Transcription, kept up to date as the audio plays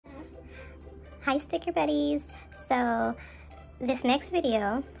Hi sticker buddies. So this next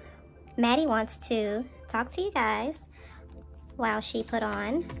video, Maddie wants to talk to you guys while she put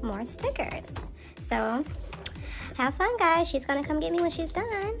on more stickers. So have fun guys. She's gonna come get me when she's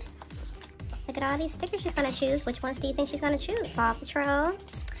done. Look at all these stickers she's gonna choose. Which ones do you think she's gonna choose? Paw Patrol,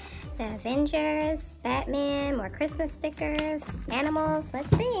 the Avengers, Batman, more Christmas stickers, animals.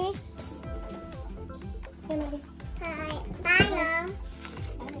 Let's see. Here, Maddie. Hi. Bye, Mom.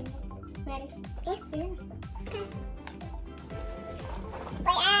 Maddie. Yeah. See you. Okay. Wait, I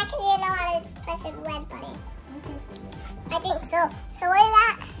actually don't know how to press the red button. Okay. I think so. So what is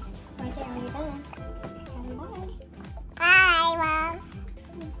that? Right there, when you're done. Bye. Bye, Mom.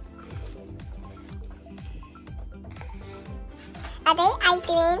 I think I'm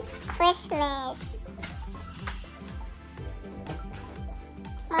doing Christmas.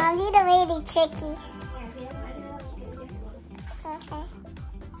 Mom, these are really tricky. Okay.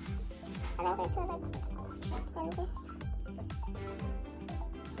 I don't know.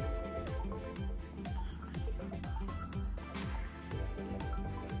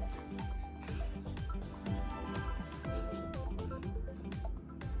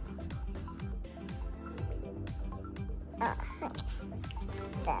 Oh, okay.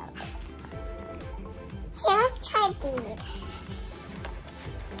 So, here, let's try these.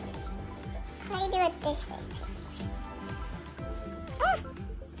 How do you do it this way? Ah.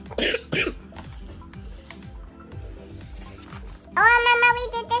 Oh, remember we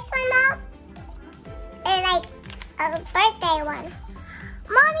did this one, Mom? It's like a birthday one.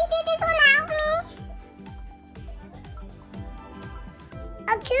 Mom, you did this one without me? A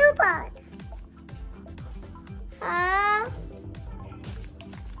coupon.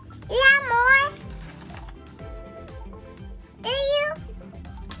 You have more? Do you?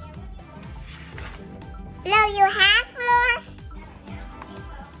 No, you have more?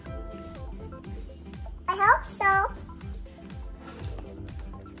 I hope so.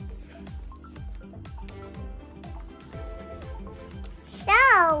 So,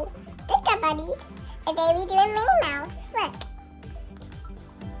 think about it. Today we doing Minnie Mouse. Look.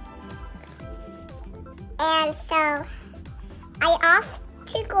 And so, I off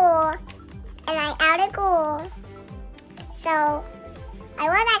to goal, and I out of goal. So, I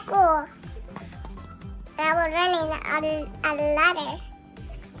was at goal, and I was running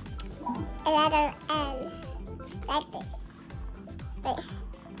a letter N, like this. Wait.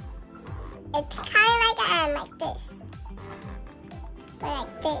 It's kind of like an N, like this. But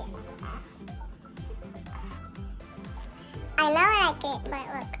like this. I know I like it, but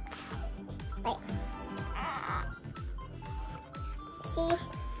look. Wait. See?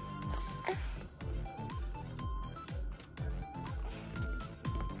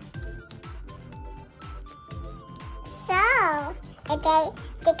 So, today,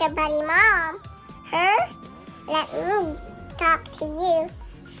 Sticker Buddy Mom, her, let me talk to you.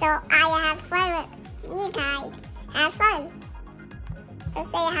 So I have fun with you guys. Have fun. So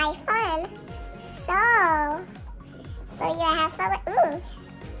say hi fun. So you have fun with me.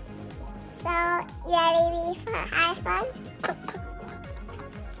 So you ready for have fun?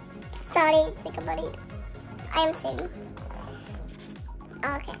 Sorry, Sticker Buddy. I'm silly.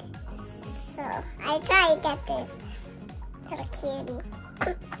 Okay. So I try to get this little cutie.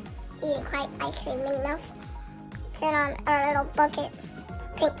 Eating quite ice cream Minnie Mouse. Sit on our little bucket,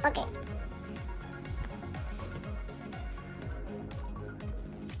 pink bucket.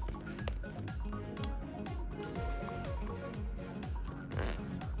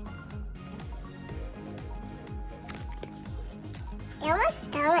 I'm almost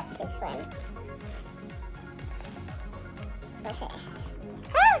done with this one. Okay.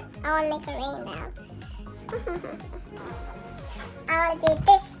 Ah, I want to make it rain now. I want to do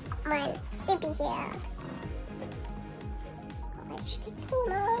this one, superhero. Watch the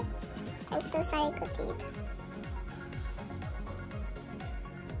Puma. I'm so sorry, Cookie.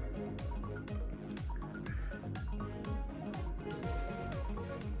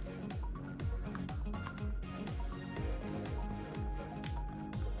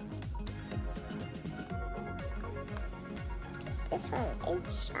 This one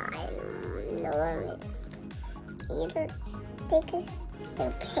is ginormous. Either biggest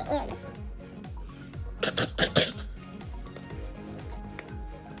than can.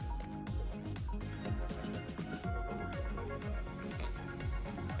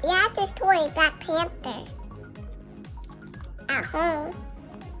 We have this toy, Black Panther, at home.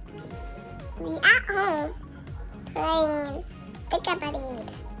 We at home playing Sticker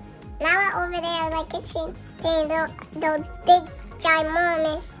Buddies. Now we're over there in my kitchen playing those big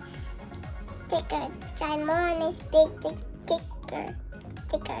ginormous sticker, ginormous big sticker.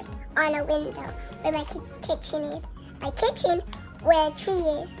 stickers on a window where my kitchen is. My kitchen where a tree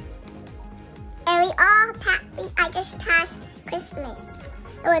is. And I just passed Christmas.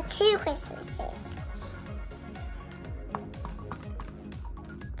 Or 2 Christmases.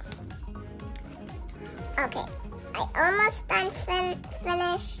 Okay, I almost done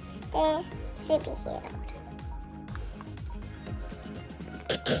finished the superhero.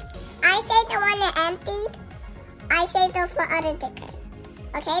 I saved the one that emptied. I saved those for other stickers.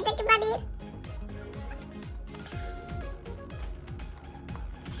 Okay, think about it.